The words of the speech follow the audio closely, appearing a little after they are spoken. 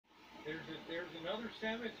there's another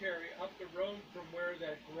cemetery up the road from where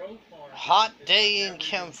that grow farm Hot is that day I in never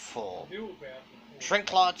even Kentville. knew about before.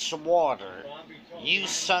 Drink lots of water. Bobby told me. Use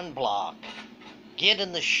sunblock. Get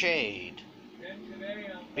in the shade. Then today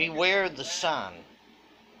I'm looking Beware at the a sun. map.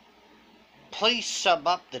 Please sub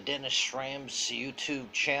up the Dennis Ramsey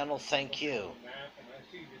YouTube channel. Thank you. Map, and I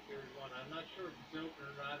see that there's one. I'm not sure if it's open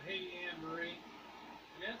or not. Hey, Anne Marie.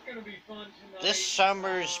 And that's going to be fun tonight. This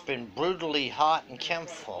summer's been brutally hot in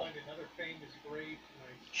Kentville.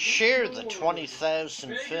 Share the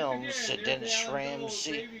 20,000 films of Dennis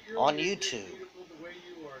Ramsey on YouTube.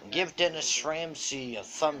 Give Dennis Ramsey a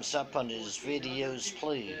thumbs up on his videos,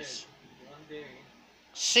 please.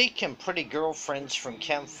 Seeking pretty girlfriends from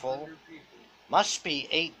Kentville. Must be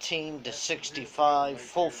 18 to 65,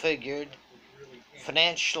 full-figured,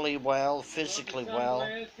 financially well, physically well.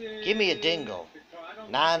 Give me a dingle.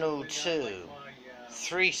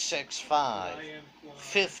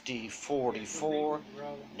 902-365-5044.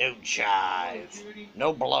 No jive.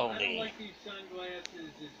 No baloney.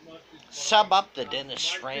 Sub up the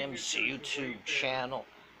Dennis Ramsey YouTube channel.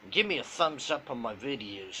 Give me a thumbs up on my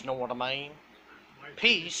videos. Know what I mean?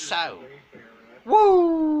 Peace out.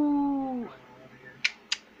 Woo!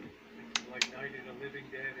 Like Night of the Living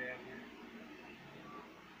Dead.